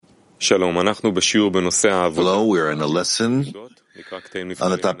Hello, we are in a lesson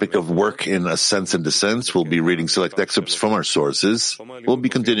on the topic of work in ascents and descents. We'll be reading select excerpts from our sources. We'll be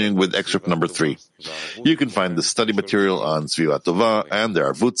continuing with excerpt number 3. You can find the study material on Svivat Tova and the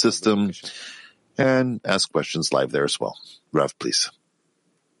Arvut system, and ask questions live there as well. Rav, please.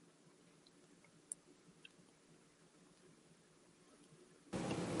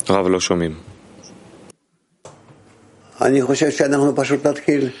 Rav, לא שומעים.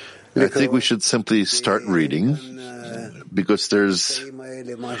 I think we should simply start reading, because there's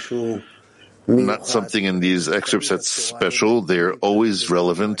not something in these excerpts that's special. They're always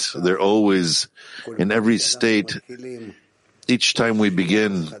relevant. They're always in every state. Each time we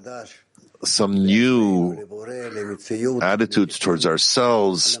begin some new attitudes towards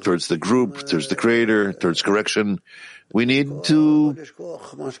ourselves, towards the group, towards the Creator, towards correction, we need to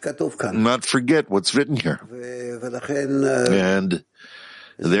not forget what's written here. And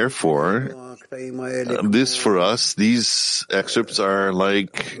therefore, this for us, these excerpts are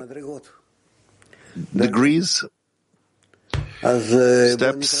like degrees,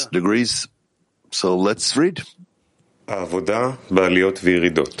 steps, degrees. So let's read.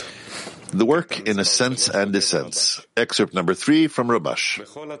 The work in ascents and descents. Excerpt number 3 from Rabash.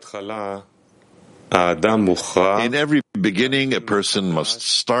 In every beginning, a person must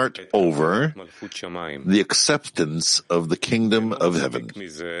start over the acceptance of the kingdom of heaven.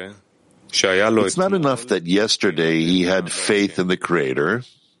 It's not enough that yesterday he had faith in the Creator.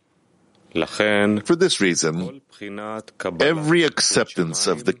 For this reason, every acceptance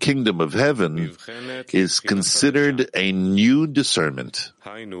of the kingdom of heaven is considered a new discernment.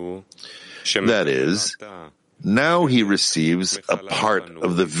 That is, now he receives a part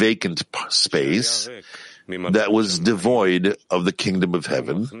of the vacant space that was devoid of the kingdom of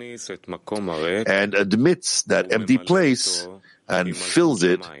heaven and admits that empty place and fills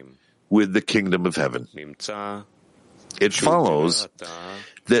it with the kingdom of heaven. It follows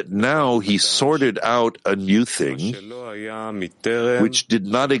that now he sorted out a new thing which did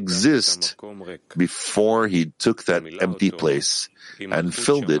not exist before he took that empty place and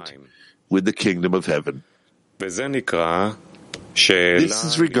filled it with the kingdom of heaven. This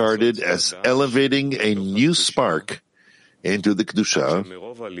is regarded as elevating a new spark into the Kedusha.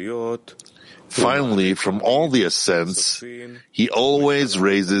 Finally, from all the ascents, he always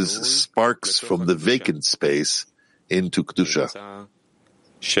raises sparks from the vacant space into Kedusha.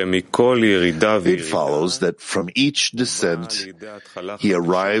 It follows that from each descent, he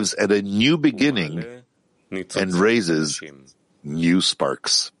arrives at a new beginning and raises new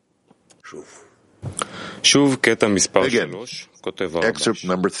sparks. Again, excerpt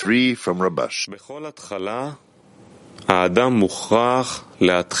number 3 from Rabash.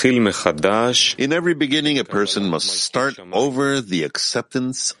 In every beginning, a person must start over the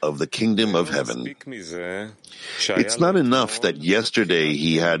acceptance of the kingdom of heaven. It's not enough that yesterday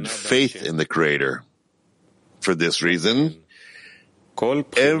he had faith in the Creator. For this reason,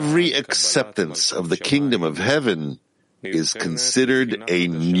 every acceptance of the kingdom of heaven is considered a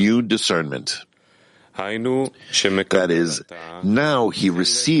new discernment. That is, now he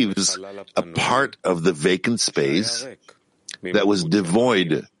receives a part of the vacant space that was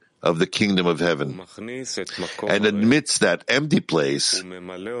devoid of the kingdom of heaven and admits that empty place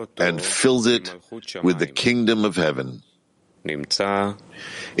and fills it with the kingdom of heaven.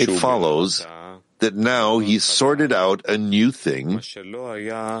 It follows that now he sorted out a new thing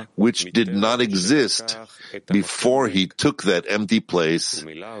which did not exist before he took that empty place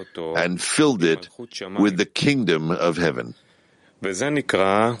and filled it with the kingdom of heaven. This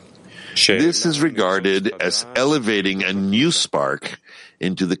is regarded as elevating a new spark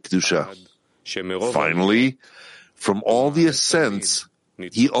into the Kedusha. Finally, from all the ascents,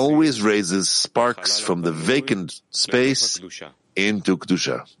 he always raises sparks from the vacant space into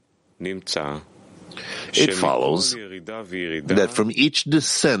Kedusha. It follows that from each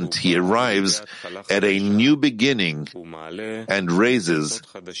descent he arrives at a new beginning and raises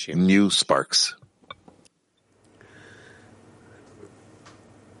new sparks.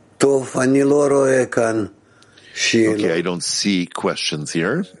 Okay, I don't see questions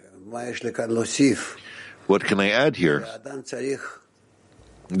here. What can I add here?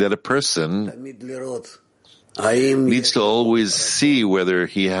 That a person needs to always see whether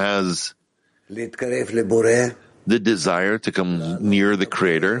he has the desire to come near the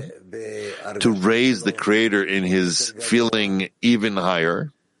Creator, to raise the Creator in his feeling even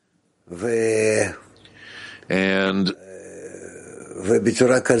higher, and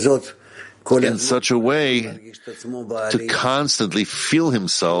in such a way to constantly feel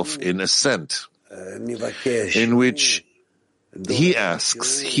himself in ascent, in which he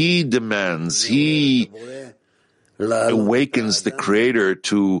asks, he demands, he awakens the Creator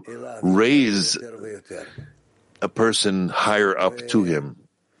to raise a person higher up to him.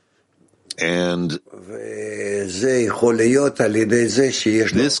 And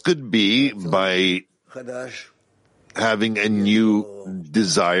this could be by having a new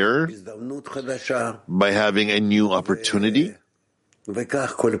desire, by having a new opportunity. And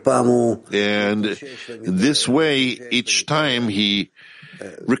this way, each time he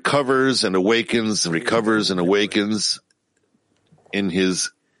recovers and awakens and recovers and awakens in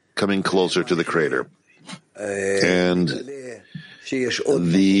his coming closer to the Creator. And the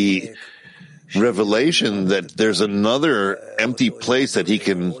revelation that there's another empty place that he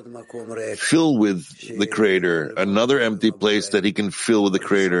can fill with the Creator, another empty place that he can fill with the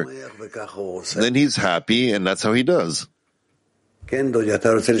Creator, then he's happy, and that's how he does. Yes,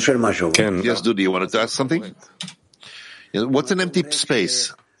 Dudi, you wanted to ask something? What's an empty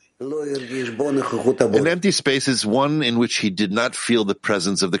space? An empty space is one in which he did not feel the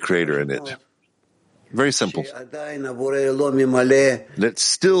presence of the Creator in it. Very simple. That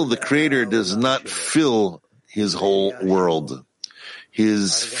still the Creator does not fill his whole world,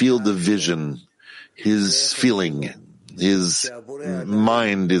 his field of vision, his feeling, his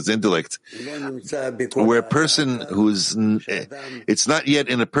mind, his intellect. Where a person who's, it's not yet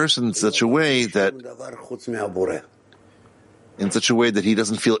in a person in such a way that he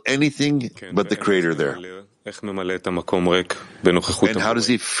doesn't feel anything but the Creator there. And how does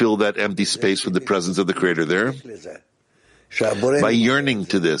he fill that empty space with the presence of the Creator there? By yearning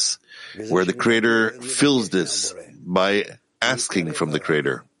to this, where the Creator fills this, by asking from the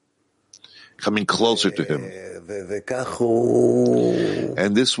Creator, coming closer to Him.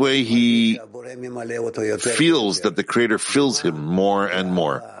 And this way he feels that the Creator fills him more and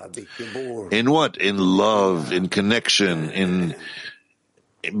more. In what? In love, in connection, in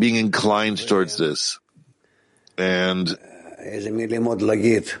being inclined towards this. And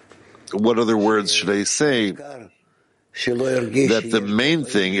what other words should I say? That the main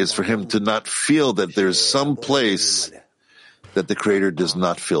thing is for him to not feel that there's some place that the Creator does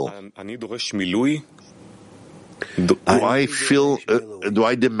not fill. Do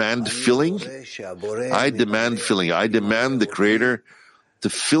I demand filling? I demand filling. I demand the Creator to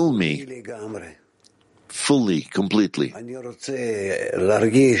fill me fully, completely.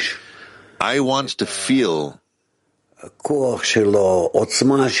 I want to feel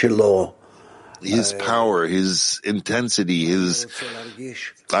His power, His intensity,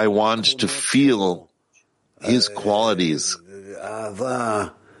 I want to feel His qualities,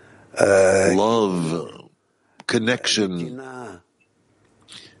 love, connection,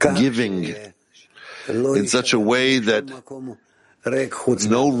 giving, in such a way that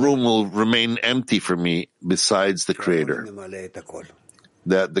no room will remain empty for me besides the Creator.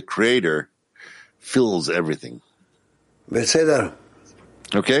 That the Creator fills everything.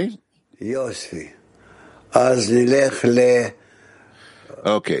 Okay?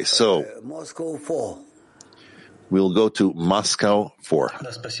 Okay, so we'll go to Moscow 4.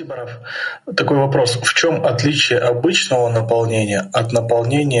 Спасибо, Рав. Такой вопрос. В чем отличие обычного наполнения от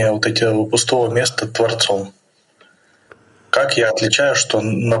наполнения вот этого пустого места Творцом? Как я отличаю, что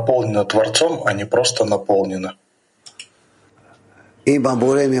наполнено Творцом, а не просто наполнено?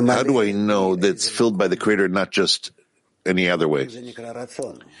 How do I know that it's filled by the Creator, not just any other way?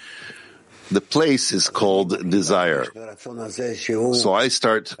 The place is called desire. So I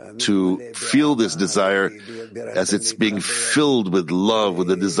start to feel this desire as it's being filled with love,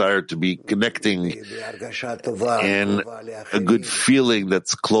 with a desire to be connecting and a good feeling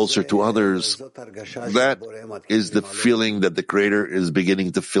that's closer to others. That is the feeling that the Creator is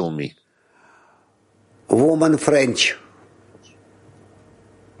beginning to fill me. Woman French.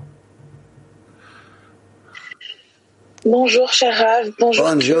 Bonjour, cher Rav. Bonjour.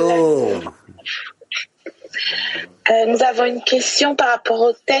 Nous avons une question par rapport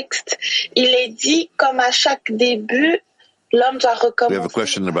au texte. Il est dit, comme à chaque début, l'homme doit recommencer. We have a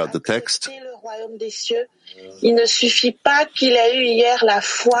question about the text. Le royaume des cieux. Il ne suffit pas qu'il ait eu hier la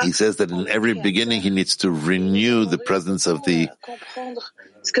foi. He says that in every beginning he needs to renew the presence of the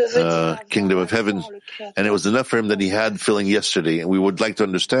kingdom of heaven. And it was enough for him that he had filling yesterday. And we would like to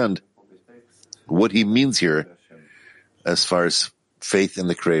understand what he means here as far as faith in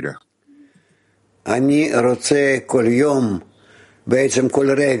the Creator. I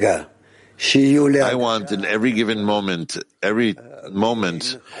want in every given moment, every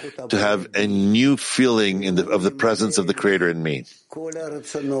moment to have a new feeling of the presence of the Creator in me.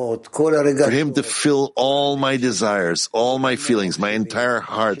 For Him to fill all my desires, all my feelings, my entire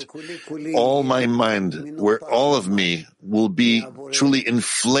heart, all my mind, where all of me will be truly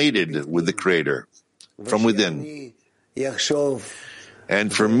inflated with the Creator from within.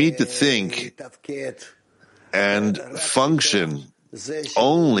 And for me to think and function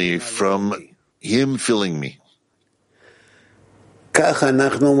only from Him filling me.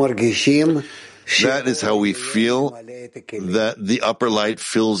 That is how we feel that the upper light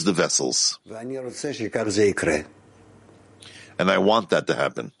fills the vessels. And I want that to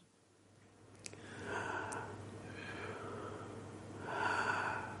happen.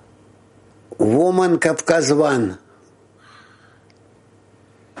 Woman Kafkaz 1.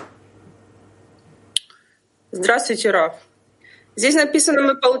 Здравствуйте, Рав. Здесь написано,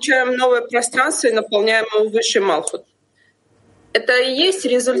 мы получаем новое пространство и наполняем его высший Малхут. Это и есть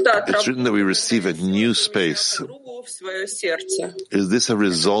результат It's written that we receive a new space. в свое сердце. Is this a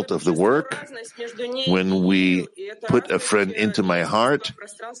result of the work when we put a friend into my heart?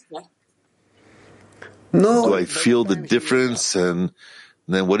 Do I feel the difference? And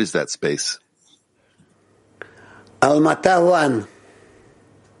then what is that space? Almata 1.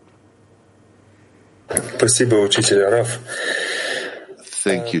 Спасибо, учитель Раф.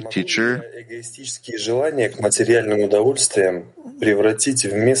 Thank you, teacher. Эгоистические желания к материальным удовольствиям превратить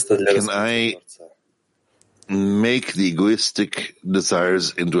в место для Can I make the egoistic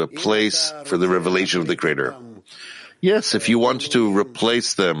desires into a place for the revelation of the Creator? Yes, if you want to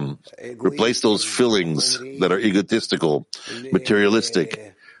replace them, replace those feelings that are egotistical,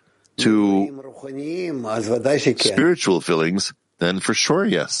 materialistic, to spiritual feelings, then for sure,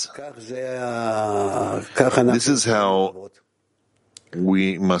 yes. This is how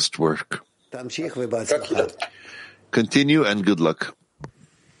we must work. Continue and good luck.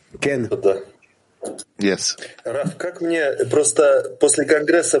 Yes. Раф, как мне просто после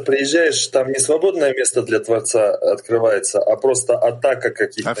Конгресса приезжаешь, там не свободное место для Творца открывается, а просто атака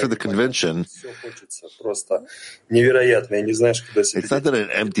каких-то. After the convention, Все хочется просто невероятно, и не знаешь, куда себя. it's not that an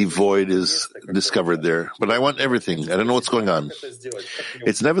empty void is discovered there, but I want everything. I don't know what's going on.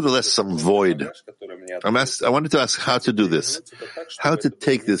 It's nevertheless some void. I wanted to ask how to do this, how to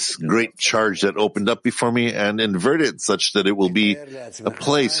take this great charge that opened up before me and invert it such that it will be a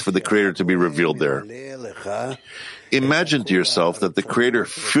place for the Creator to be revealed there. Imagine to yourself that the Creator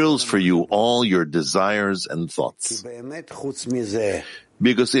fills for you all your desires and thoughts.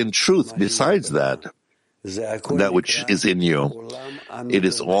 Because in truth, besides that which is in you, it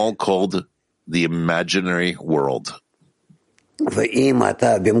is all called the imaginary world. And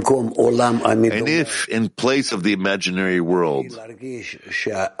if, in place of the imaginary world,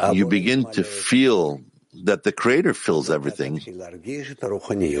 you begin to feel that the Creator fills everything,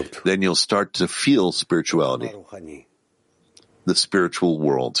 then you'll start to feel spirituality, the spiritual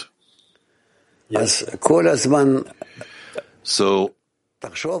world. So,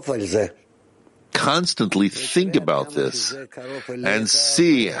 constantly think about this and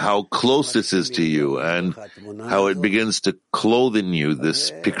see how close this is to you and how it begins to clothe in you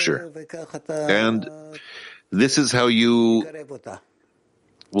this picture. And this is how you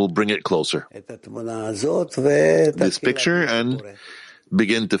will bring it closer. This picture, and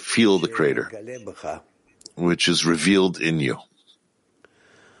begin to feel the Creator, which is revealed in you.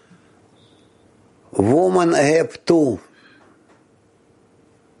 Woman Heb 2.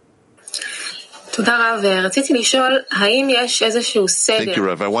 Thank you,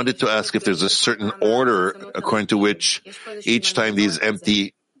 Rav. I wanted to ask if there's a certain order according to which each time these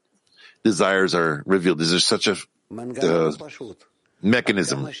empty desires are revealed. Is there such a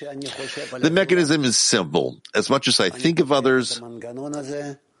mechanism? The mechanism is simple. As much as I think of others,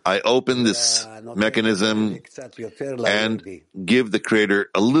 I open this mechanism and give the Creator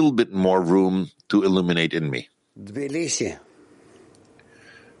a little bit more room to illuminate in me.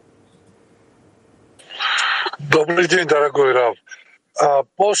 Добрый день, дорогой Рав.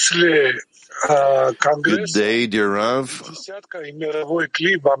 После Good day, dear Rav.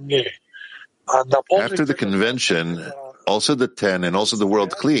 After the convention, also the 10 and also the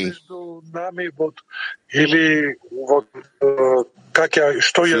world Kli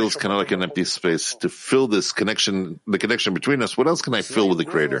feels kind of like an empty space. To fill this connection, the connection between us, what else can I fill with the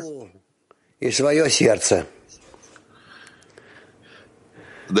Creator?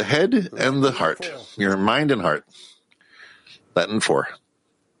 The head and the heart, your mind and heart. Latin 4.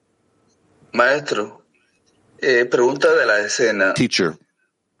 Maestro, pregunta de la escena. Teacher,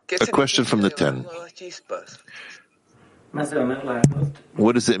 a question from the 10.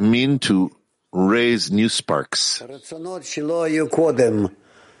 What does it mean to raise new sparks.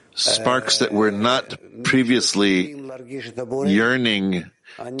 Sparks that were not previously yearning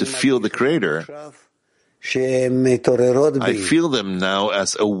to feel the Creator. I feel them now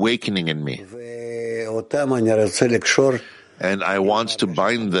as awakening in me. And I want to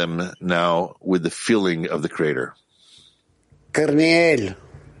bind them now with the feeling of the Creator. Carmiel.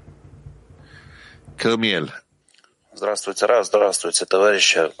 Здравствуйте, Рав, здравствуйте,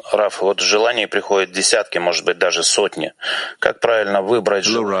 товарищи. Рав, вот желаний приходят десятки, может быть, даже сотни. Как правильно выбрать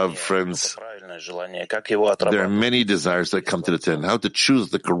правильное желание? Как его отрабатывать? There are many desires that come to the 10. How to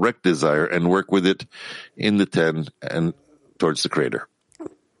choose the correct desire and work with it in the 10 and towards the Creator.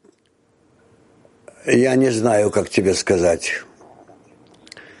 Я не знаю, как тебе сказать.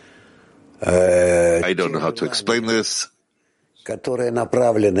 I don't know how to explain this. Которые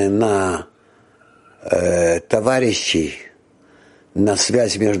направлены на товарищей, на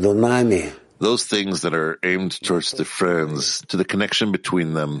связь между нами. Those things that are aimed towards the friends, to the connection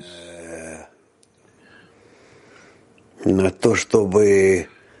between them. На то, чтобы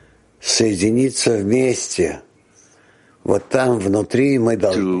соединиться вместе. Вот там внутри мы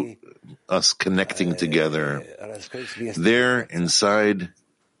должны. To us connecting together. There, inside,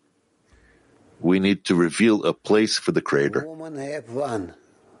 we need to reveal a place for the Creator.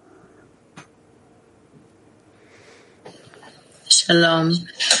 Shalom.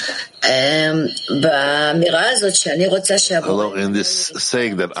 Hello, in this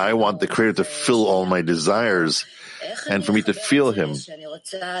saying that I want the Creator to fill all my desires and for me to feel Him,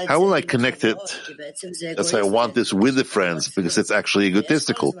 how will I connect it as I want this with the friends? Because it's actually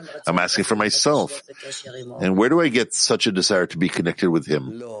egotistical. I'm asking for myself. And where do I get such a desire to be connected with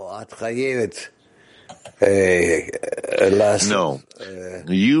Him? No.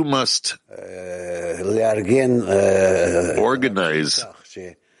 You must organize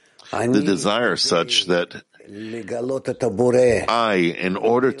the desire such that I, in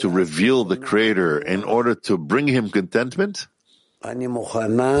order to reveal the Creator, in order to bring Him contentment, I am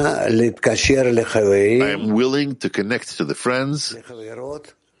willing to connect to the friends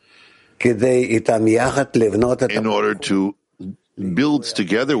in order to build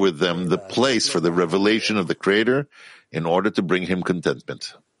together with them the place for the revelation of the Creator in order to bring Him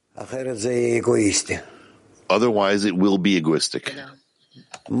contentment. Otherwise, it will be egoistic.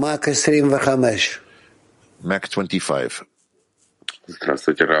 Mac 25.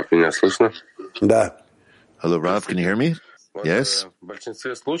 Здравствуйте, Рав. Меня слышно? Да. Hello, Rav. Can you hear me? Yes. В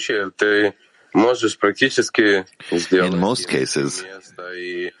большинстве случаев ты можешь практически сделать место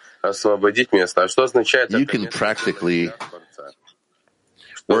и освободить место. А что означает это? You can practically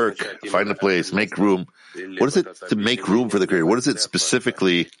work, find a place, make room. What is it to make room for the Creator? What is it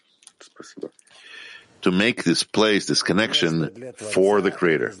specifically to make this place, this connection for the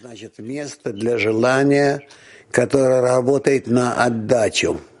Creator?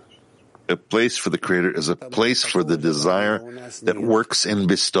 A place for the Creator is a place for the desire that works in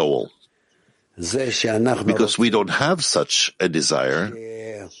bestowal. Because we don't have such a desire,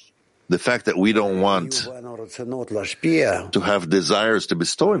 the fact that we don't want to have desires to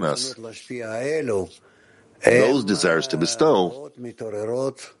bestow in us, those desires to bestow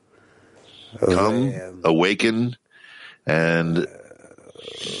come, awaken, and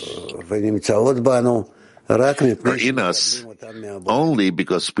are in us only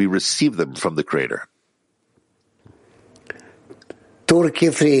because we receive them from the Creator. Turkey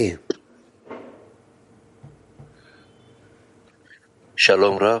free.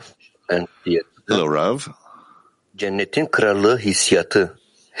 Shalom Rav. Hello, Rav. Cennetin krallığı hissiyatı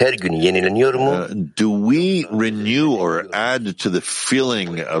her gün yenileniyor mu? Do we renew or add to the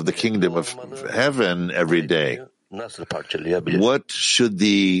feeling of the kingdom of heaven every day? What should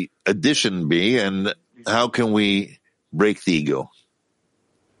the addition be, and how can we break the ego?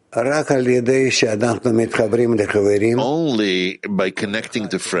 Only by connecting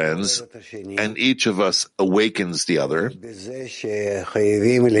to friends, and each of us awakens the other,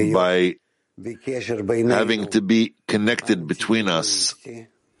 by having to be connected between us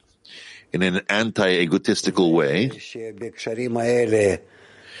in an anti-egotistical way.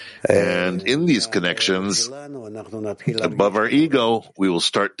 And in these connections, above our ego, we will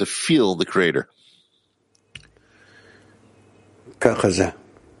start to feel the Creator.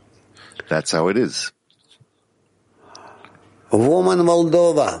 That's how it is. Woman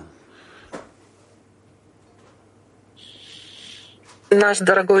Moldova. Наш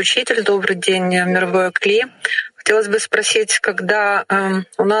дорогой учитель, добрый день, мировой Кли. Хотелось бы спросить, когда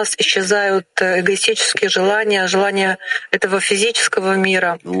у нас исчезают эгоистические желания этого физического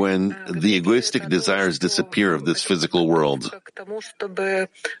мира. When the egoistic desires disappear of this physical world, does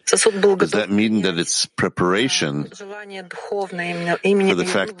that mean that it's preparation for the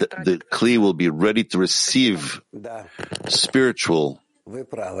fact that the Kli will be ready to receive spiritual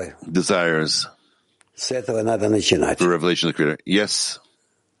desires for revelation of the Creator? Yes,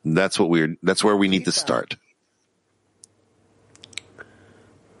 that's where we need to start.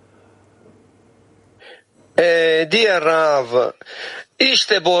 Dear Rav, is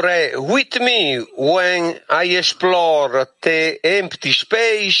the Bore with me when I explore the empty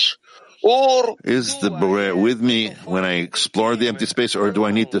space, or is the Bore with me when I explore the empty space, or do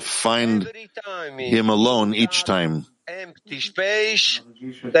I need to find him alone each time? Empty space.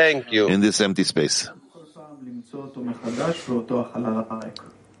 Thank you. In this empty space.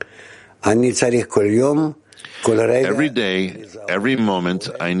 Every day, every moment,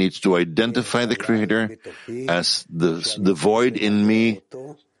 I need to identify the Creator as the void in me,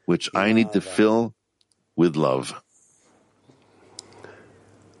 which I need to fill with love.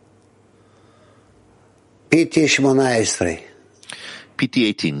 PT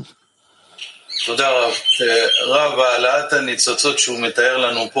 18.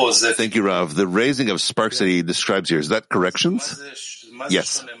 Thank you, Rav. The raising of sparks that he describes here, is that corrections?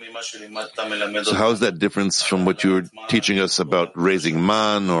 Yes. So how is that different from what you were teaching us about raising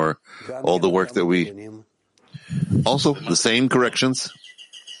man or all the work that we... Also, the same corrections?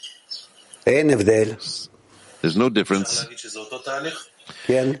 There's no difference.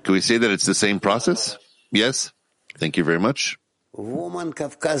 Can we say that it's the same process? Yes. Thank you very much. Woman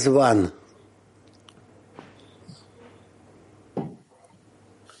Kafkaz 1.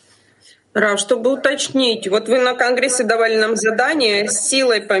 Рав, чтобы уточнить, вот вы на Конгрессе давали нам задание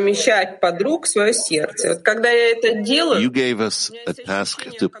силой помещать подруг в свое сердце. Вот когда я это делаю... You gave us a task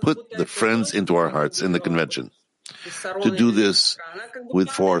to put the friends into our hearts in the convention. To do this with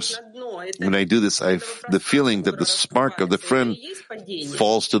force. When I do this, the feeling that the spark of the friend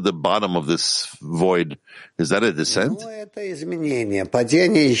falls to the bottom of this void. Is that a descent?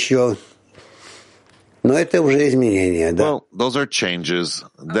 Well, those are changes.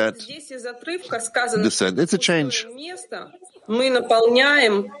 That descent, it's a change.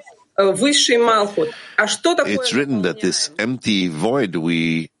 It's written that this empty void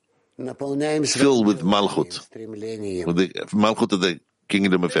we fill with Malchut, with the Malchut of the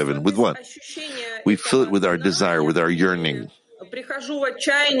kingdom of heaven. With what? We fill it with our desire, with our yearning.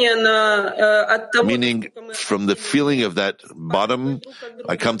 Meaning, from the feeling of that bottom,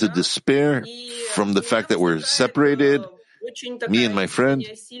 I come to despair from the fact that we're separated, me and my friend,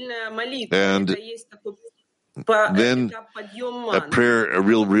 and then a prayer, a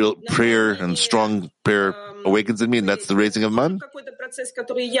real prayer and strong prayer awakens in me, and that's the raising of man.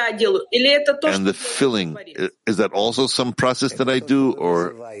 And the filling, is that also some process that I do,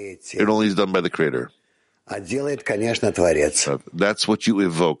 or it only is done by the Creator? That's what you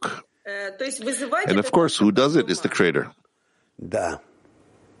evoke. And of course, who does it is the Creator.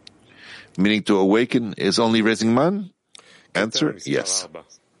 Meaning to awaken is only raising man? Answer, yes.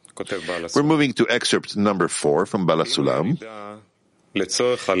 We're moving to excerpt number 4 from Baal HaSulam.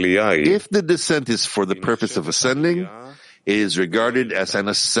 If the descent is for the purpose of ascending, it is regarded as an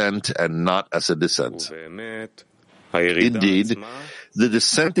ascent and not as a descent. Indeed, the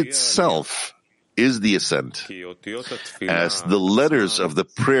descent itself is the ascent, as the letters of the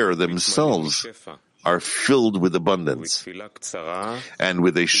prayer themselves are filled with abundance. And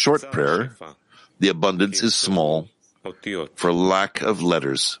with a short prayer, the abundance is small for lack of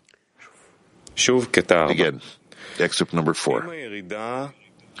letters. Again, excerpt number 4.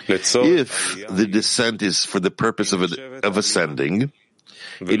 If the descent is for the purpose of ascending,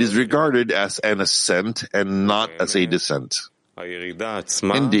 it is regarded as an ascent and not as a descent.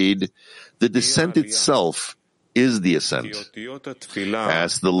 Indeed, the descent itself is the ascent,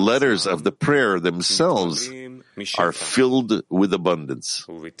 as the letters of the prayer themselves are filled with abundance.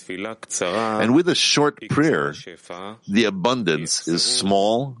 And with a short prayer, the abundance is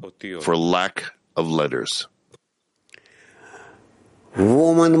small for lack of letters.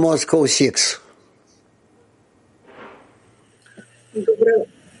 Woman Moscow 6.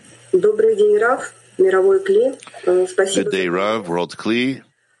 Добрый день, Рав. Мировой Кли. Good day, Rav. World Kli.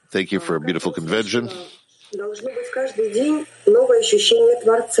 Thank you for a beautiful convention.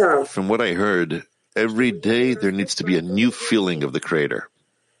 From what I heard, every day there needs to be a new feeling of the Creator,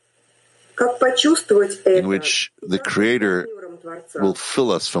 in which the Creator will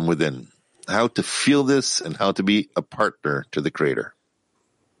fill us from within. How to feel this and how to be a partner to the Creator.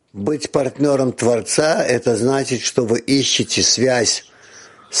 Быть партнером Творца — это значит, что вы ищете связь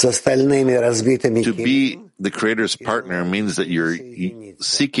с остальными разбитыми. To be the Creator's partner means that you're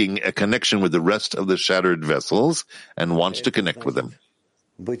seeking a connection with the rest of the shattered vessels and wants to connect with them.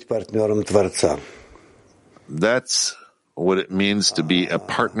 Быть партнером Творца. That's what it means to be a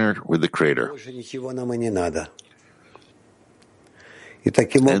partner with the Creator. Больше ничего нам и не надо.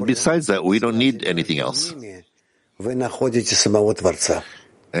 And besides that, we don't need anything else. Вы находите самого Творца.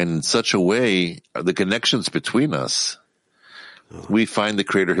 And in such a way, the connections between us, we find the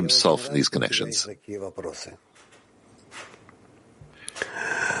Creator Himself in these connections.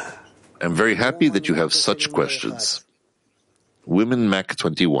 I'm very happy that you have such questions. Women Mac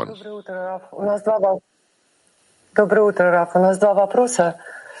 21. Доброе утро, Раф. У нас два вопроса.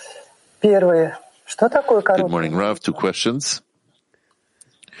 Первый. Что такое короткая? Good morning, Rav. Two questions.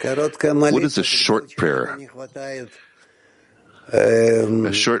 What is a short prayer?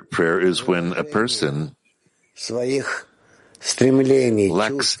 A short prayer is when a person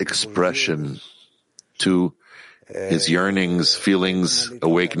lacks expression to his yearnings, feelings,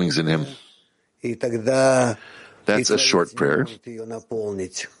 awakenings in him. That's a short prayer.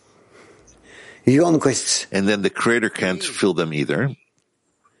 And then the Creator can't fill them either.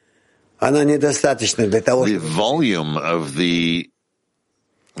 The volume of the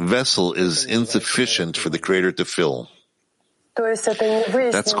vessel is insufficient for the Creator to fill.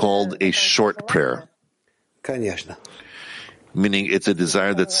 That's called a short prayer. Meaning it's a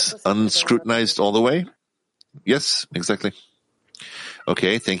desire that's unscrutinized all the way? Yes, exactly.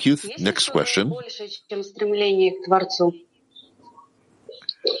 Okay, thank you. Next question.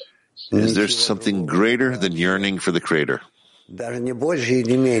 Is there something greater than yearning for the Creator?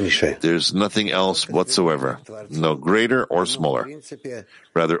 There's nothing else whatsoever, no greater or smaller.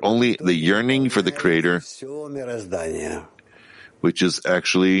 Rather, only the yearning for the Creator, which is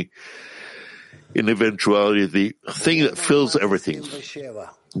actually, in eventuality, the thing that fills everything,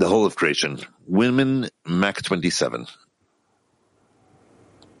 the whole of creation. Women, Mac 27.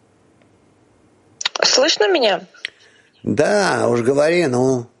 Слышно меня? Да, уж говори,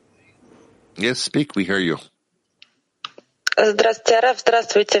 ну. Yes, speak, we hear you. Здравствуйте, Раф,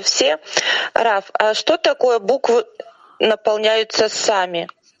 здравствуйте все. Раф, а что такое буквы наполняются сами?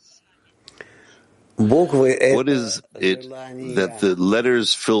 What is it that the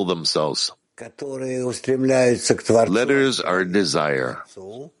letters fill themselves? Letters are desire,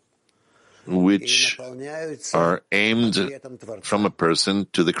 which are aimed from a person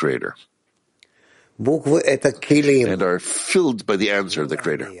to the Creator, and are filled by the answer of the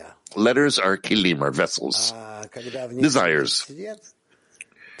Creator. Letters are kilim, are vessels, desires.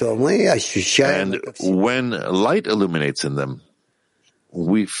 And when light illuminates in them,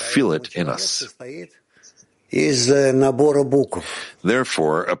 we feel it in us.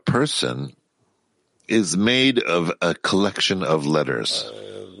 Therefore, a person is made of a collection of letters.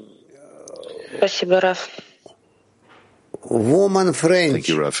 Спасибо, Раф. Woman French. Thank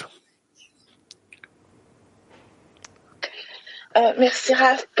you, Rav. Merci,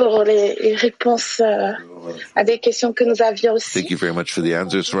 Raph, pour les réponses à des questions que nous avions aussi. Thank you very much for the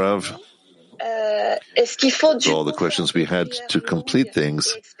answers, Rav. Est-ce qu'il faut For all the questions we had to complete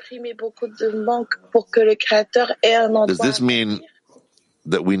things, exprimer beaucoup de manque pour que le Créateur ait un endroit? does this mean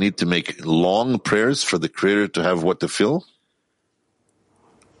that we need to make long prayers for the Creator to have what to fill?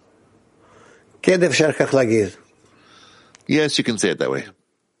 Yes, you can say it that way.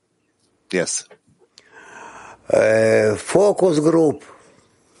 Yes. Focus group.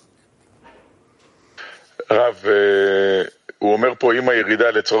 Rav,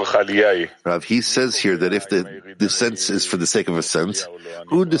 Rav, he says here that if the descent is for the sake of ascent,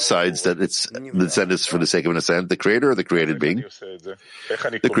 who decides that the descent is for the sake of an ascent, the Creator or the created being?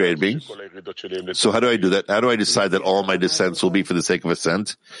 The created being. So how do I do that? How do I decide that all my descents will be for the sake of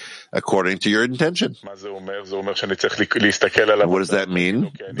ascent? According to your intention. What does that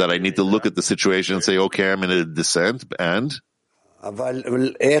mean? That I need to look at the situation and say, okay, I'm in a descent, and?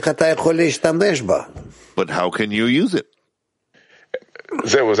 But how can you use it?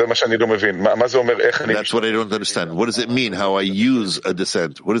 That's what I don't understand. What does it mean, how I use a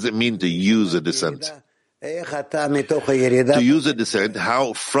descent? What does it mean to use a descent? To use a descent,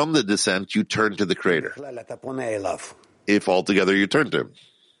 how from the descent you turn to the Creator? If altogether you turn to Him.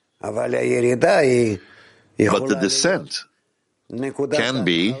 But the descent can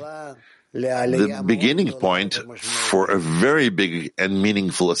be the beginning point for a very big and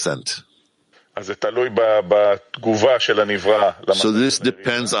meaningful ascent. So this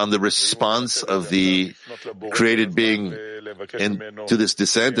depends on the response of the created being into this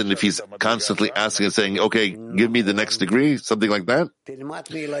descent, and if he's constantly asking and saying, okay, give me the next degree, something like that?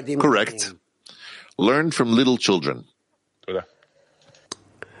 Correct. Learn from little children.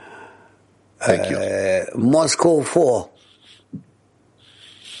 Thank you. Moscow 4.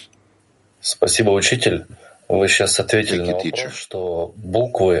 Спасибо, учитель. Вы сейчас ответили на вопрос, что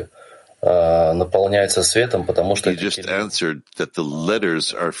буквы наполняются светом, потому что... You just answered that the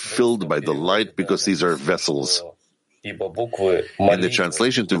letters are filled by the light because these are vessels. In the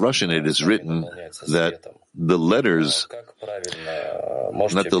translation to Russian, it is written that the letters,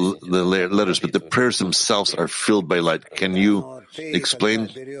 not the letters, but the prayers themselves are filled by light. Can you explain?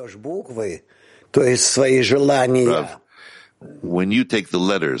 Rav, when you take the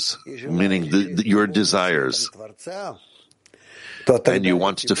letters, meaning your desires, and you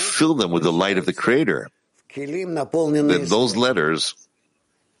want to fill them with the light of the Creator, then those letters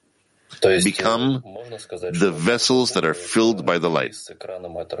become the vessels that are filled by the light.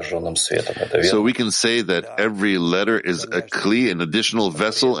 So we can say that every letter is a kli, an additional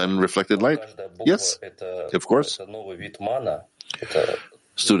vessel and reflected light? Yes, of course.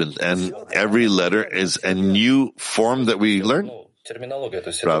 Student, and every letter is a new form that we learn?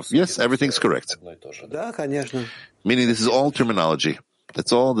 Rav, yes, everything's correct. Meaning this is all terminology.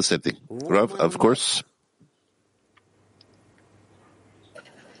 It's all the same thing. Rav, of course.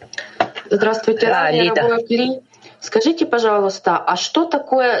 Здравствуйте, Рав Кли. Скажите, пожалуйста, а что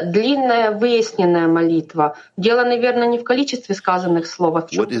такое длинная выясненная молитва? Дело, наверное, не в количестве сказанных слов, а в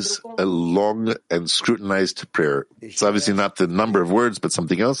чем? What is a long and scrutinized prayer? It's obviously not the number of words, but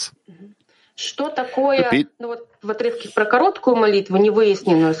something else. Что такое, ну вот в отрывке про короткую молитву,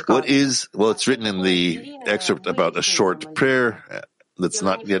 невыясненную сказано? What is, well, it's written in the excerpt about a short prayer that's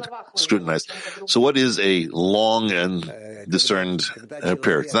not yet scrutinized. So what is a long and discerned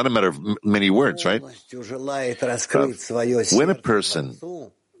prayer? It's not a matter of many words, right? When a person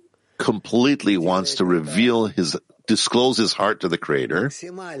completely wants to disclose his heart to the Creator,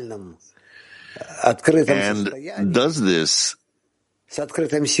 and does this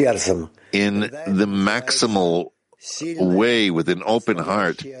in the maximal way with an open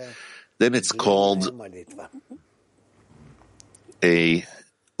heart, then it's called a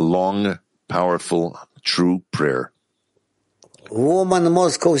long, powerful, true prayer. Woman,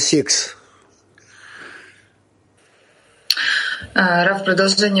 Moscow 6. Рав, в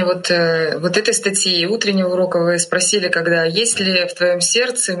продолжение вот этой статьи утреннего урока вы спросили, когда есть ли в твоем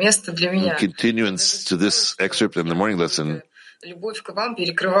сердце место для меня. Continuance to this excerpt in the morning lesson. Любовь к вам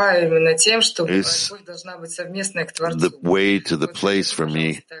перекрываю именно тем, что любовь должна быть совместная к Творцу. The way to the place for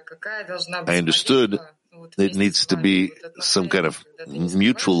me, I understood it needs to be some kind of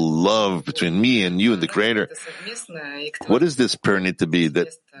mutual love between me and you and the Creator. What does this prayer need to be?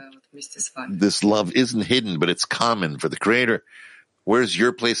 That this love isn't hidden, but it's common for the Creator. Where's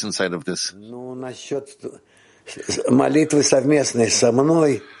your place inside of this? Молитвы совместной со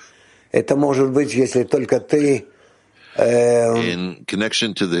мной, это может быть, если только ты. In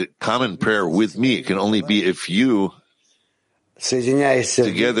connection to the common prayer with me, it can only be if you,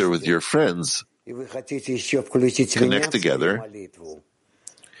 together with your friends, connect together,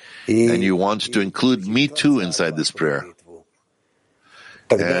 and you want to include me too inside this prayer,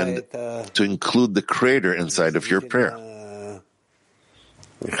 and to include the Creator inside of your prayer.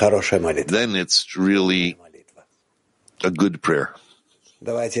 Then it's really a good prayer,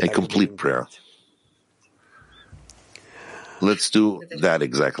 a complete prayer. Let's do that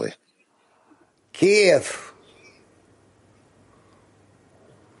exactly. Kiev.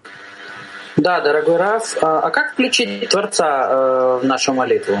 Да, дорогой Рав, а как включить Творца в нашу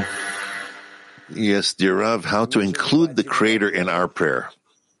молитву? Yes, dear Rav, how to include the Creator in our prayer.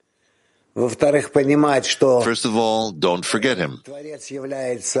 Во-вторых, понимать, что first of all, don't forget Him.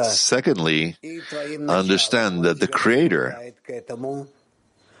 Secondly, understand that the Creator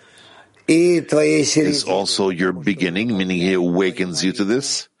is also your beginning, meaning He awakens you to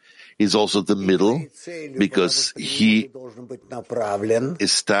this. He's also the middle, because He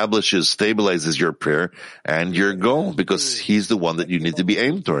stabilizes your prayer and your goal, because He's the one that you need to be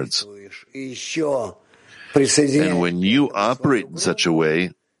aimed towards. And when you operate in such a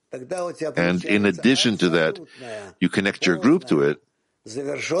way, and in addition to that, you connect your group to it,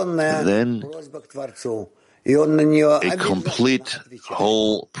 then a complete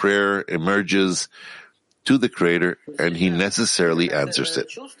whole prayer emerges to the Creator, and He necessarily answers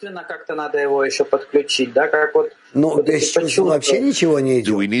it.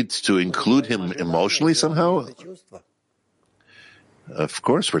 Do we need to include Him emotionally somehow? Of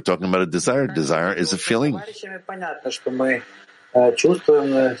course, we're talking about a desire. Desire is a feeling.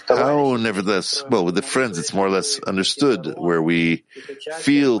 How, nevertheless, well, with the friends, it's more or less understood, where we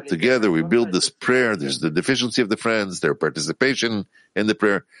feel together, we build this prayer, there's the deficiency of the friends, their participation in the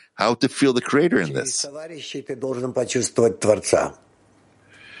prayer, how to feel the Creator in this.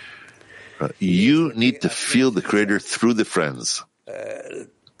 You need to feel the Creator through the friends. If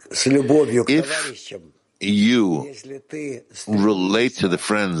you relate to the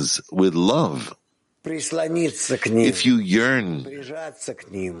friends with love, if you yearn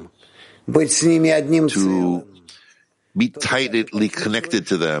to be tightly connected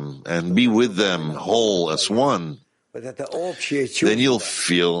to them and be with them whole as one, then you'll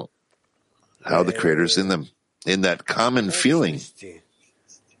feel how the Creator's in them, in that common feeling.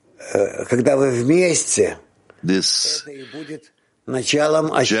 This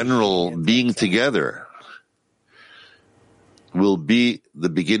general being together will be the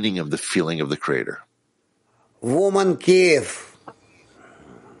beginning of the feeling of the Creator. Woman Kiev.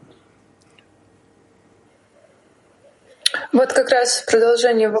 Вот как раз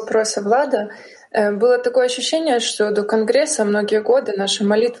продолжение вопроса Влада. Было такое ощущение, что до Конгресса многие годы наши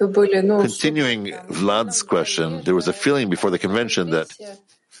молитвы были, Continuing Vlad's question, there was a feeling before the convention that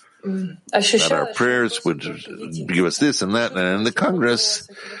our prayers would give us this and that, and in the Congress,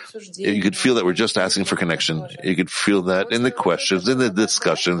 you could feel that we're just asking for connection. You could feel that in the questions, in the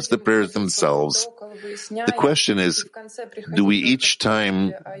discussions, the prayers themselves. The question is, do we each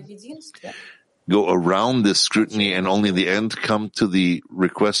time go around this scrutiny and only in the end come to the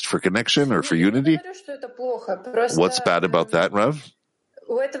request for connection or for unity? What's bad about that, Rav?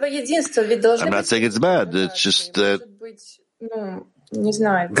 I'm not saying it's bad. It's just that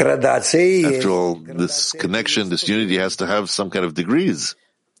after all, this connection, this unity has to have some kind of degrees.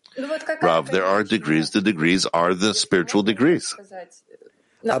 Rav, there are degrees. The degrees are the spiritual degrees.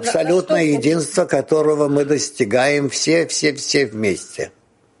 Абсолютное единство, которого мы достигаем все вместе.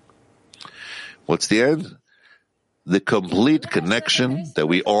 What's the end? The complete connection that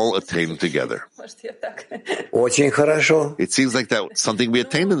we all attain together. Очень хорошо. It seems like that's something we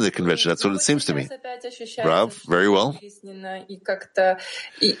attained in the convention. That's what it seems to me. Rav, very well.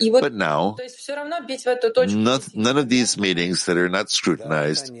 But now, none of these meetings that are not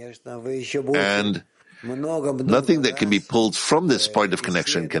scrutinized and nothing that can be pulled from this point of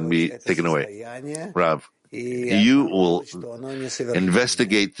connection can be taken away. Rav, you will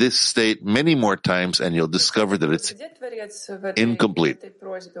investigate this state many more times and you'll discover that it's incomplete.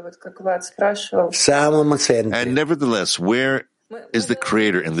 And nevertheless, where is the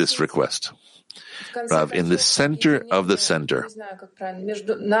Creator in this request? Rav, in the center of the center.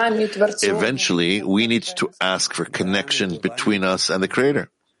 Eventually, we need to ask for connection between us and the Creator.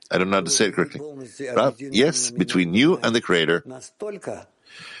 I don't know how to say it correctly. Rav, yes, between you and the Creator.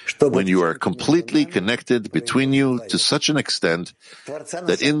 When you are completely connected between you to such an extent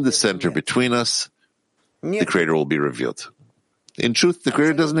that in the center between us, the Creator will be revealed. In truth, the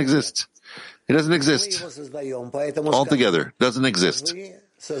Creator doesn't exist. He doesn't exist. Altogether, doesn't exist.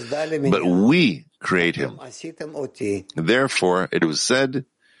 But we create Him. Therefore, it was said,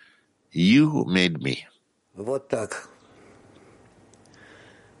 you made me.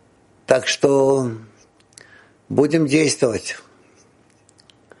 Так что будем действовать.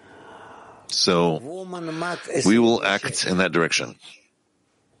 So we will act in that direction.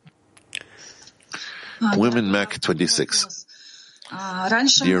 Women Mac 26.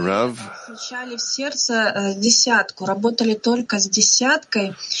 Dear Rav,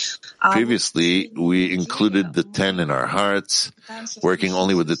 previously we included the 10 in our hearts, working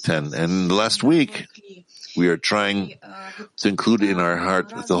only with the 10. And last week we are trying to include in our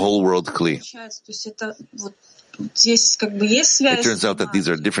heart the whole world Kli. It turns out that these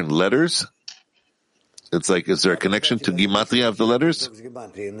are different letters. It's like, is there a connection to Gematria of the letters?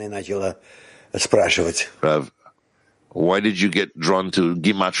 Rav, why did you get drawn to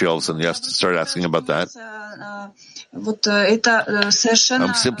Gematria all of a sudden? You have to start asking about that.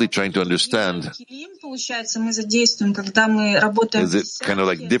 I'm simply trying to understand. Is it kind of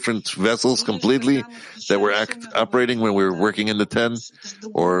like different vessels completely that we're operating when we're working in the 10?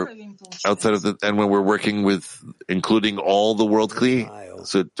 Or outside of the 10 when we're working with including all the world Kli?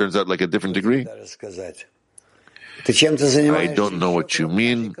 So it turns out like a different degree? I don't know what you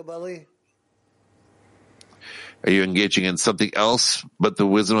mean. Are you engaging in something else but the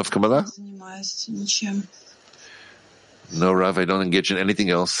wisdom of Kabbalah? No, Rav, I don't engage in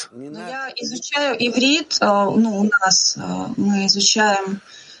anything else.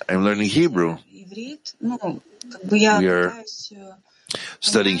 I'm learning Hebrew. We are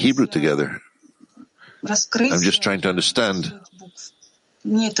studying Hebrew together. I'm just trying to understand,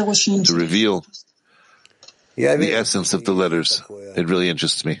 to reveal. the essence of the letters. It really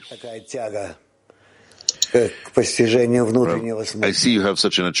interests me. I see you have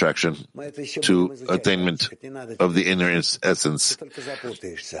such an attraction to attainment of the inner essence.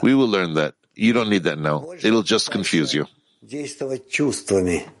 We will learn that. You don't need that now. It'll just confuse you.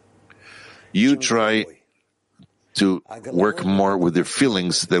 You try to work more with your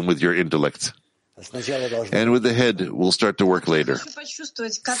feelings than with your intellect. And with the head, we'll start to work later.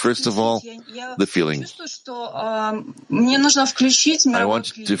 First of all, the feeling. I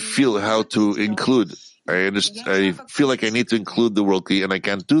want to feel how to include. I feel like I need to include the worldly, and I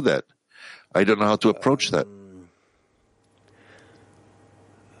can't do that. I don't know how to approach that.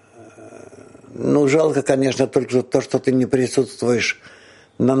 Жалко, конечно, только то, что ты не присутствуешь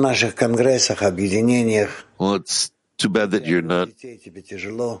на наших конгрессах, объединениях. Well, it's too bad that you're not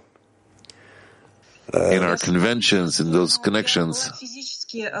in our conventions, in those connections.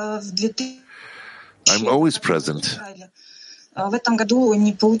 I'm always present. In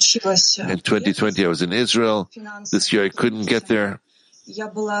 2020, I was in Israel. This year, I couldn't get there.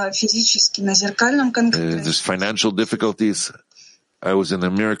 There's financial difficulties. I was in the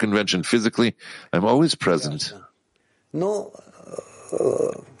mirror convention physically. I'm always present.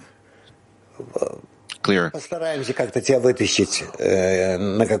 Clear.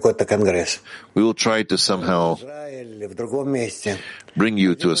 We will try to somehow bring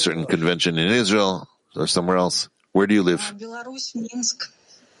you to a certain convention in Israel or somewhere else. Where do you live?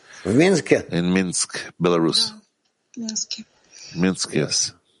 In Minsk, Belarus. Minsk,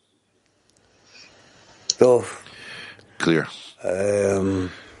 yes. Clear.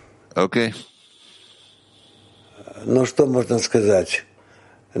 Okay. Ну, что можно сказать?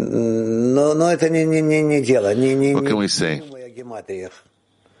 Но это не дело. What can we say?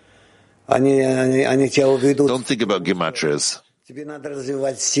 Они тебя уведут. Don't think about gematrias. Тебе надо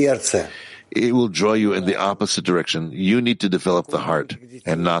развивать сердце. It will draw you in the opposite direction. You need to develop the heart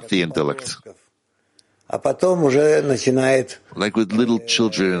and not the intellect. А потом уже начинает. Like with little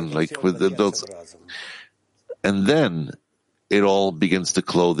children, like with adults. And then it all begins to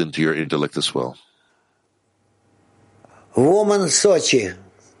clothe into your intellect as well. Woman Сочи.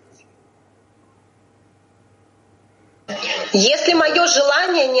 Если мое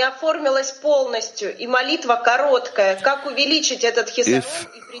желание не оформилось полностью и молитва короткая, как увеличить этот хисарон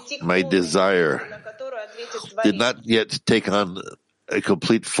и прийти к my desire did not yet take on a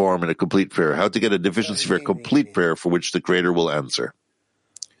complete form and a complete prayer. How to get a deficiency for a complete prayer for which the Creator will answer.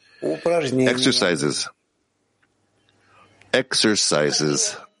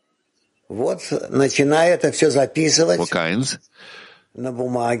 Exercises. Вот, начинай это все записывать. What kinds? На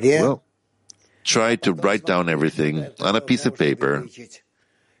бумаге. Well, try to write down everything on a piece of paper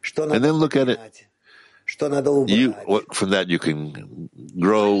and then look at it. From that you can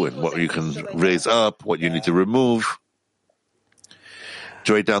grow and what you can raise up, what you need to remove.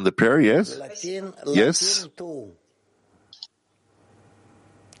 To write down the prayer, yes? Yes?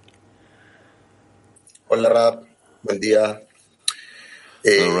 Hola, Rav. Buen día.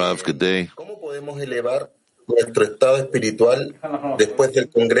 Hello, Rav. Good day. ¿Cómo podemos elevar nuestro estado espiritual después del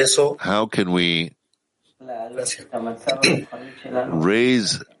Congreso? How can we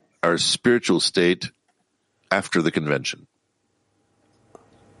raise our spiritual state after the convention?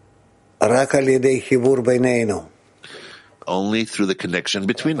 Only through the connection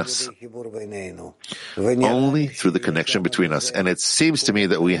between us. Only through the connection between us. And it seems to me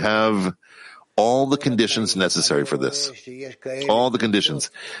that we have all the conditions necessary for this. All the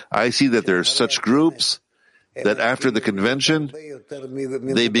conditions. I see that there are such groups that after the convention,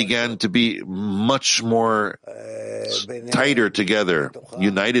 they began to be much more tighter together,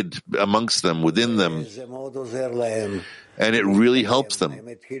 united amongst them, within them. And it really helps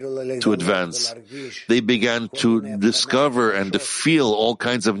them to advance. They began to discover and to feel all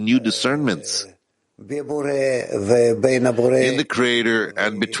kinds of new discernments in the Creator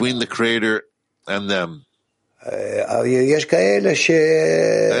and between the Creator and them. And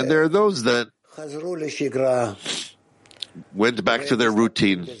there are those that went back to their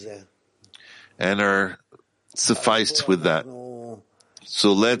routine and are sufficed with that.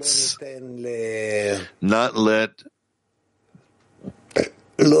 So let's not let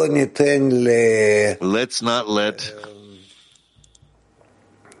let's not let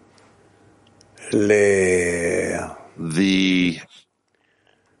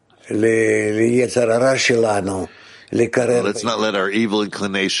our evil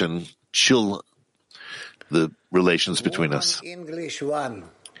inclination chill the relations between us.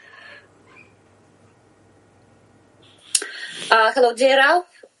 Hello, dear Ralph.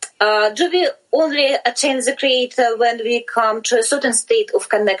 Do we only attain the Creator when we come to a certain state of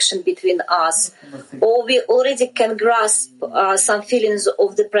connection between us, or we already can grasp some feelings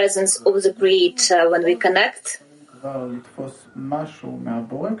of the presence of the Creator when we connect? Gam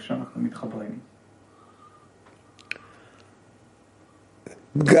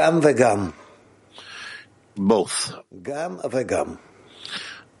v'gam. Both. Gam v'gam.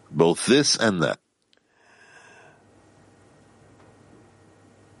 Both this and that.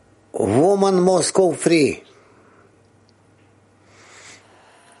 Woman Moscow free.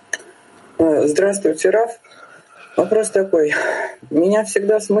 Здравствуйте, Раф. Вопрос такой. Меня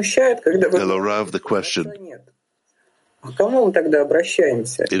всегда смущает, когда вы... Hello, Rav, the question. К кому мы тогда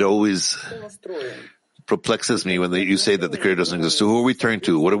обращаемся? It always perplexes me when you say that the Creator doesn't exist. So who are we turning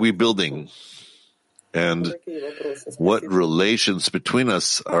to? What are we building? And what relations between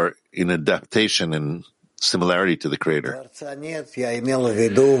us are in adaptation and similarity to the Creator?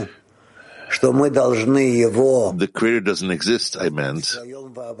 The Creator doesn't exist, I meant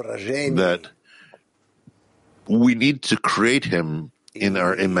that we need to create Him in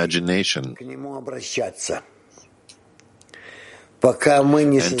our imagination and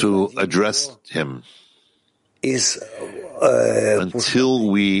to address Him. Until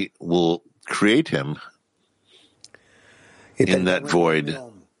we will create Him in that void.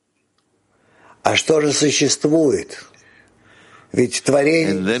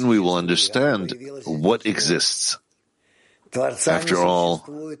 And then we will understand what exists. After all,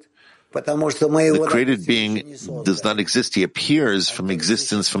 the created being does not exist. He appears from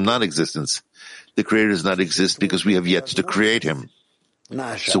existence, from non-existence. The Creator does not exist because we have yet to create Him.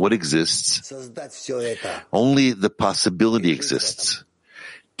 So what exists? Only the possibility exists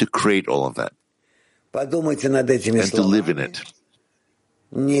to create all of that and to live in it.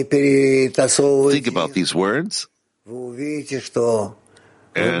 Think about these words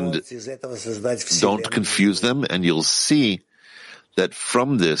and don't confuse them, and you'll see that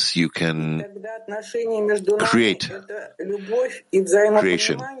from this you can create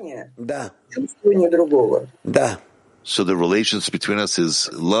creation. So the relations between us is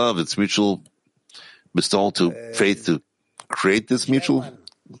love, it's mutual bestowal to faith to create this mutual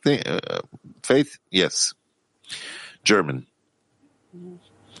thing. Faith? Yes. German.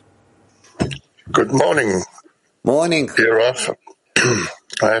 Good morning. Morning. Dear Rav,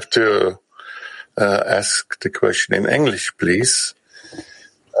 I have to ask the question in English, please.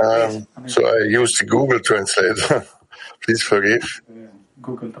 So I use the Google Translator. Please forgive.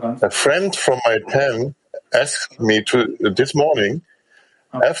 A friend from my town asked me this morning,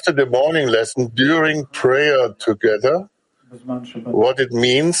 after the morning lesson, during prayer together, what it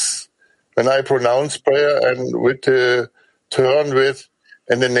means when I pronounce prayer and with the turn with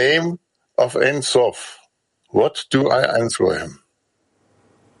in the name of Ein Sof. What do I answer him?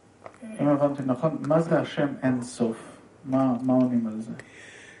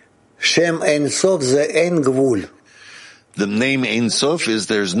 Shem Ein Sof ze Ein Gvul. The name Ein Sof is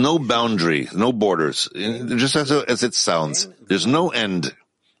there's no boundary, no borders. Just as it sounds, there's no end,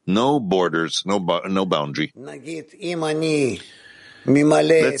 no borders, no boundary. Let's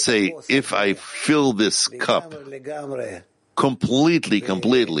say if I fill this cup completely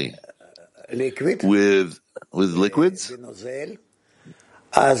with liquids, then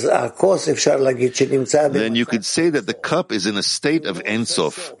you could say that the cup is in a state of Ein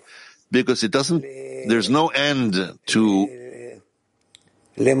Sof, because there's no end to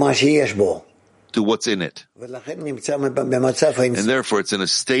what's in it. And therefore it's in a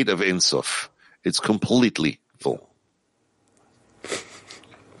state of Ein Sof. It's completely full.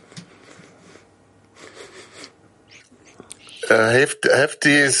 Have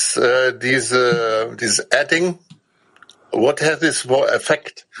these adding, what has this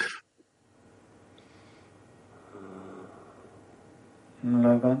effect?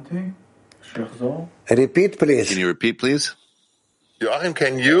 Repeat, please. Can you repeat, please? Joachim,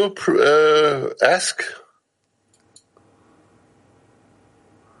 can you ask?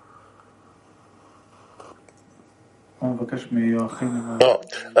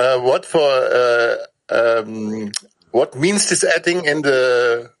 What means this adding in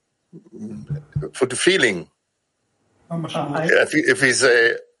for the feeling? If we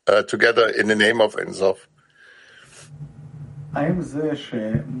say together in the name of Ein Sof. האם זה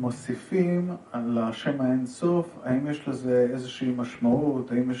שמוסיפים לשם האין סוף, האם יש לזה איזושהי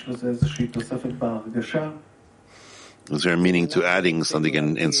משמעות, האם יש לזה איזושהי תוספת בהרגשה? Is there a meaning to adding something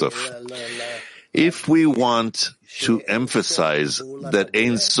in Ein Sof? If we want to emphasize that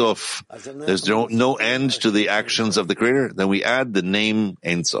Ein Sof, there's no end to the actions of the Creator, then we add the name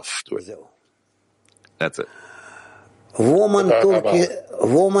Ein Sof to it. That's it. Woman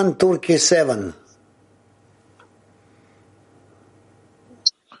Turkey 7.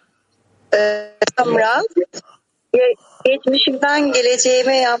 Geçmişimden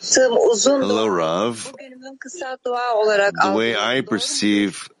geleceğime yaptığım uzun dua, bugünümün kısa dua olarak the way I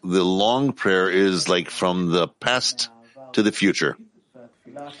perceive the long prayer is like from the past to the future.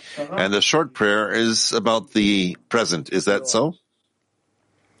 And the short prayer is about the present. Is that so?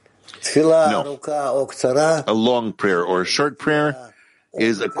 No. A long prayer or a short prayer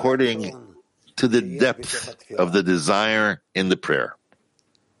is according to the depth of the desire in the prayer.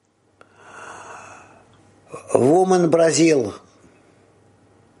 Woman Brazil.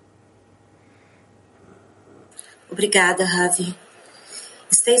 Obrigada, Ravi.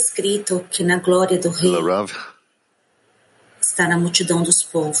 Está escrito que na glória do Rei está na multidão dos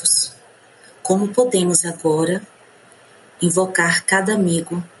povos. Como podemos agora invocar cada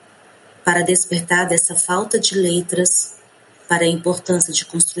amigo para despertar dessa falta de letras para a importância de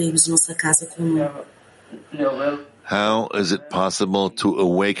construirmos nossa casa comum? How is it possible to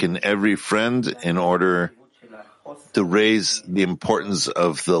awaken every friend in order to raise the importance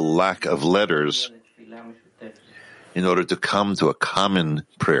of the lack of letters in order to come to a common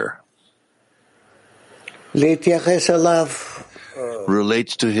prayer? Relate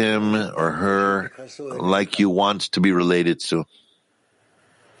to him or her like you want to be related to.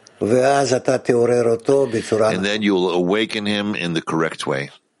 And then you will awaken him in the correct way.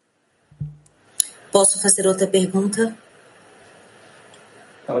 Posso fazer outra pergunta?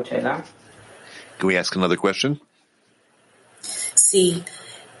 Can we ask another question? Sim.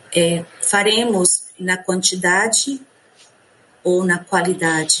 Faremos na quantidade ou na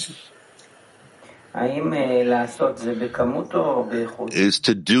qualidade? Is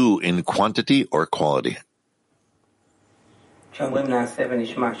to do in quantity or quality?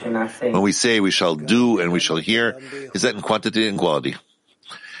 When we say we shall do and we shall hear, is that in quantity and quality?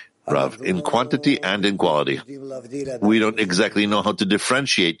 Rav, in quantity and in quality. We don't exactly know how to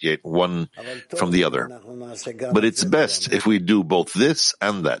differentiate yet one from the other. But it's best if we do both this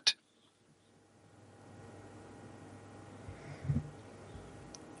and that.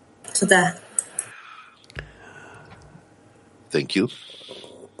 Thank you.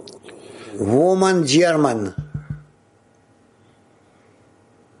 Woman German.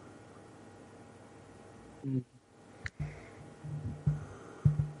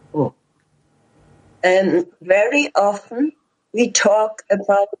 Very often we talk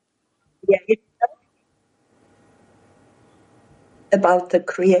about the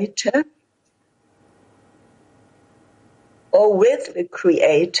Creator, or with the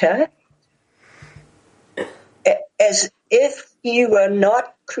Creator, as if He were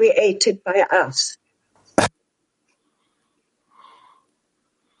not created by us.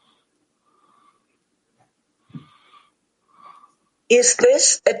 Is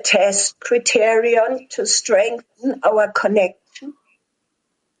this a test criterion to strengthen our connection?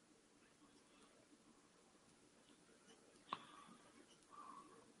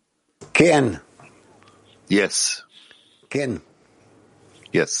 Ken. Yes. Ken.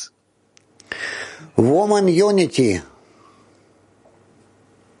 Yes. Woman unity.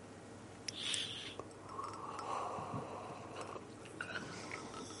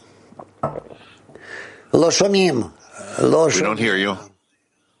 Lo shomim. We don't hear you.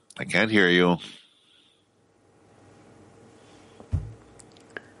 I can't hear you.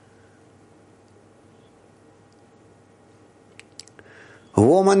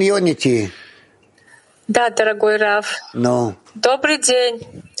 Woman unity. Да, дорогой Рав. No. Добрый день.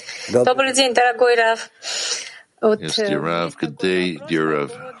 Добрый день, дорогой Рав. Yes, dear Rav. Good day, dear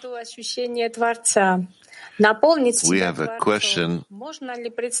Rav. Ощущение Творца. We have a question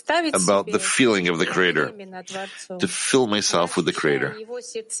about the feeling of the Creator, to fill myself with the Creator. You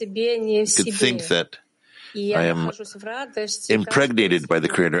could think that I am impregnated by the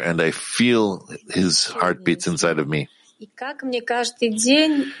Creator and I feel His heartbeats inside of me.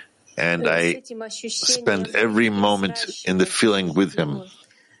 And I spend every moment in the feeling with Him.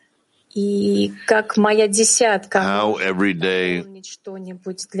 How every day do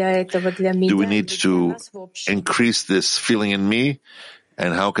we need to increase this feeling in me,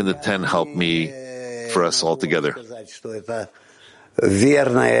 and how can the 10 help me for us all together?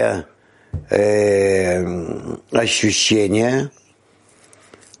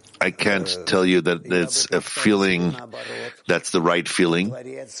 I can't tell you that it's a feeling that's the right feeling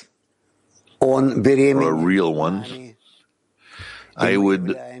or a real one. I would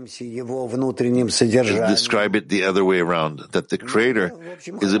describe it the other way around, that the Creator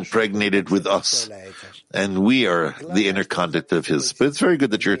is impregnated with us, and we are the inner conduct of His. But it's very good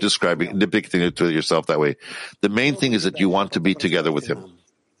that you're depicting it to yourself that way. The main thing is that you want to be together with Him.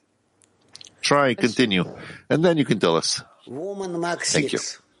 Try, continue, and then you can tell us. Thank you.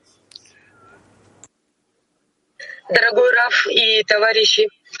 Дорогой Раф и товарищи,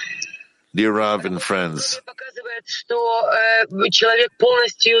 Dear Rav and friends,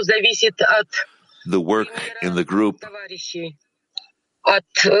 the work in the group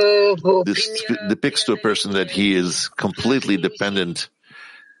this depicts to a person that he is completely dependent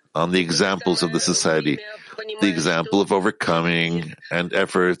on the examples of the society, the example of overcoming and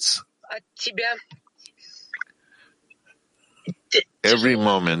efforts. Every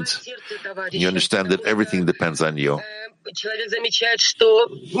moment, you understand that everything depends on you.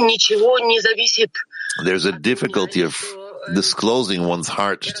 There's a difficulty of disclosing one's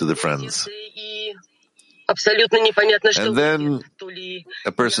heart to the friends. And then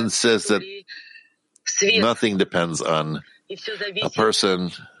a person says that nothing depends on a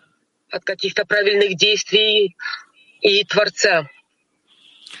person.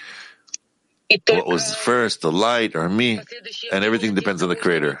 What was first, the light or me, and everything depends on the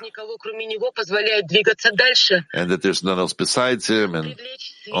Creator. And that there's none else besides Him, and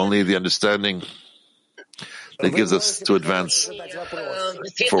only the understanding that gives us to advance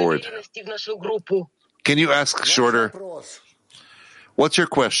forward. Can you ask shorter? What's your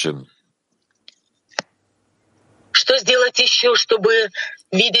question? Что сделать еще, чтобы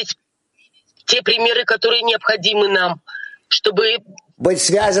видеть те примеры, которые необходимы нам, чтобы What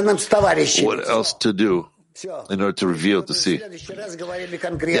else to do in order to reveal, to see?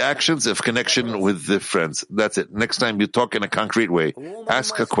 The actions of connection with the friends. That's it. Next time you talk in a concrete way,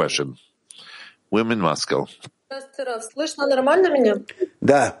 ask a question. Women Moscow. Слышно нормально меня?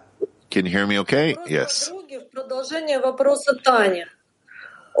 Да. Can you hear me okay? Yes. Продолжение вопроса Тани.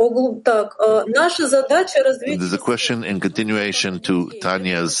 There's a question in continuation to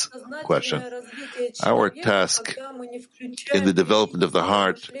Tanya's question. Our task in the development of the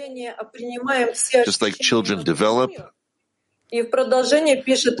heart, just like children develop,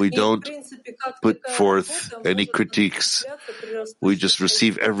 we don't put forth any critiques. We just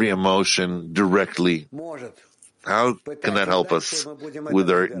receive every emotion directly. How can that help us with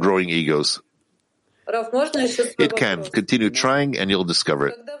our growing egos? It can. Continue trying and you'll discover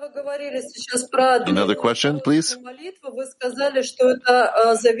it. Another question, please?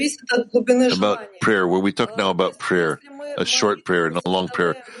 About prayer, where we talk now about prayer, a short prayer and a long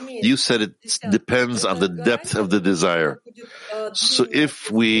prayer. You said it depends on the depth of the desire. So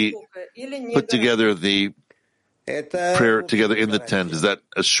if we put together the prayer together in the tent, is that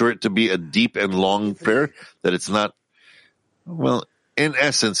assured to be a deep and long prayer? That it's not, well, in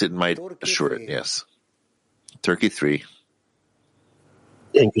essence, it might assure it, yes. Turkey 3.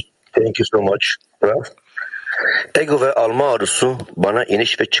 Thank you so much, Rav. Ego ve alma arzusu bana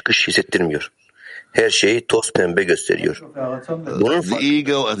iniş ve çıkış hissettirmiyor. Her şeyi toz pembe gösteriyor. The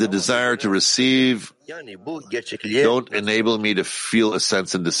ego and the desire to receive don't enable me to feel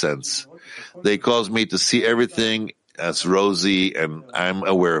ascents and descents. They cause me to see everything as rosy, and I'm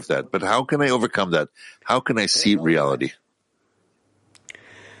aware of that. But how can I overcome that? How can I see reality?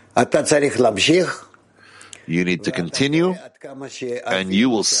 You need to continue, and you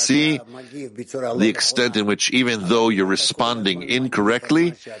will see the extent in which, even though you're responding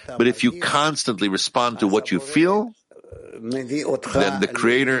incorrectly, but if you constantly respond to what you feel, then the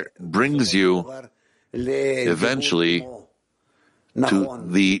Creator brings you eventually to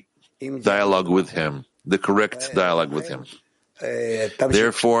the dialogue with Him, the correct dialogue with Him.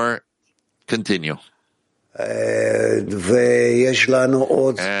 Therefore, continue. And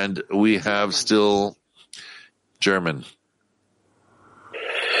we have still German.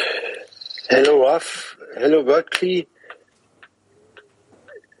 Hello, Raf. Hello, Berkeley.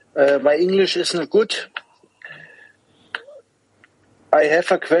 My English isn't good. I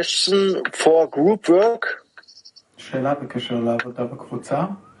have a question for group work.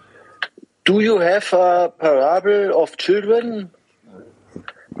 Do you have a parable of children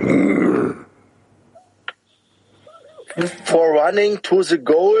for running to the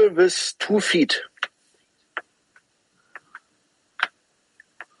goal with 2 feet?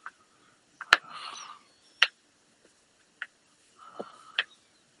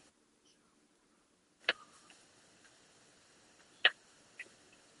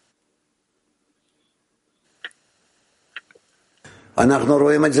 You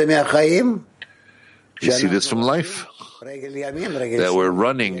see this from life? That we're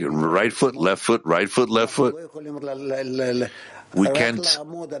running right foot, left foot, right foot, left foot. We can't,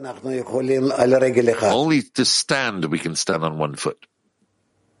 only to stand we can stand on one foot.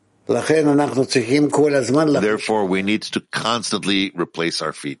 Therefore, we need to constantly replace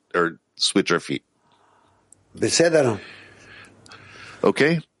our feet, or switch our feet.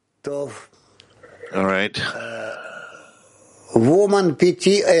 Okay? All right. Woman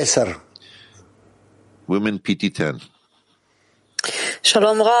PT10. Women PT10.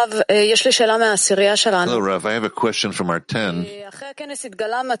 Shalom Rav, יש לי שאלה מהעשירייה שלנו. Hello Rav, I have a question from our 10.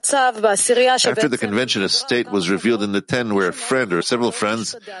 After the convention, a state was revealed in the 10 where a friend or several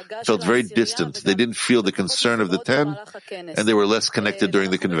friends felt very distant. They didn't feel the concern of the 10 and they were less connected during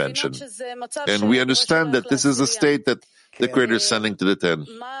the convention. And we understand that this is a state that the Creator is sending to the 10.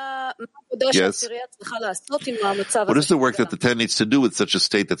 Yes. What is the work that the 10 needs to do with such a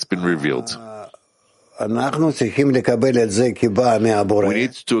state that's been revealed? We need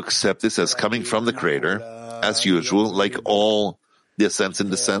to accept this as coming from the Creator, as usual, like all the ascents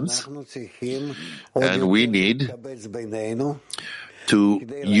and descents. And we need to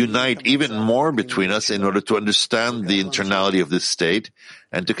unite even more between us in order to understand the internality of this state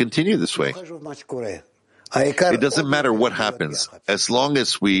and to continue this way. It doesn't matter what happens, as long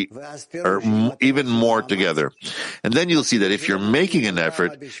as we are even more together. And then you'll see that if you're making an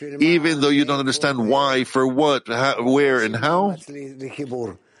effort, even though you don't understand why, for what, how, where, and how,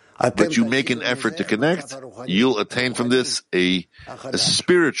 but you make an effort to connect, you'll attain from this a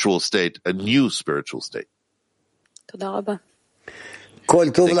spiritual state, a new spiritual state.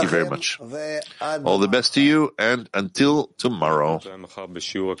 Thank you very much. All the best to you, and until tomorrow.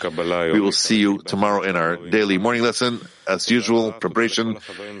 We will see you tomorrow in our daily morning lesson. As usual, preparation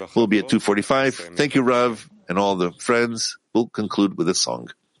will be at 2:45. Thank you, Rav, and all the friends. We'll conclude with a song.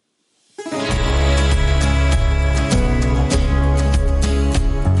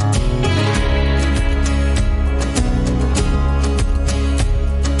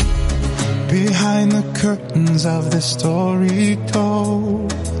 Behind the curtains of the story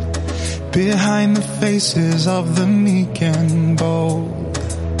told, behind the faces of the meek and bold,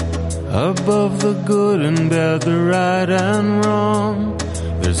 above the good and bad, the right and wrong,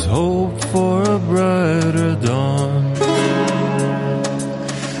 there's hope for a brighter dawn.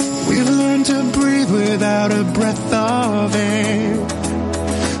 We've learned to breathe without a breath of air.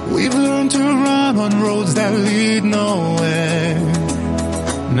 We've learned to run on roads that lead nowhere.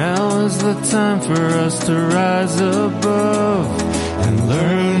 Now is the time for us to rise above and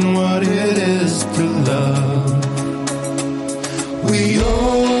learn what it is to love. We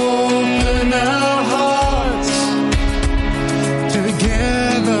open our hearts,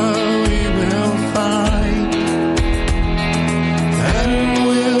 together we will find, and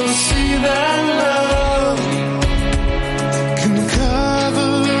we'll see that love can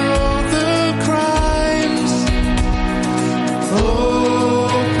cover all the crimes.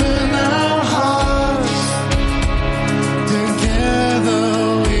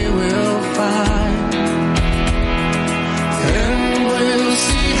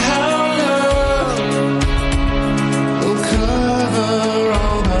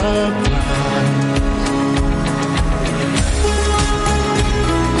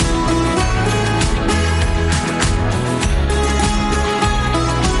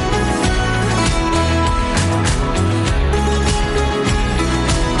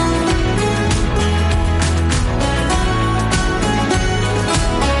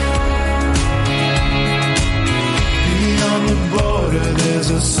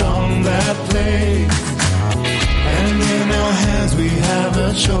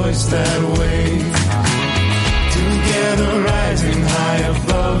 Choice that way, together rising high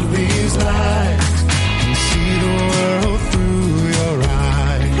above these lights, and see the world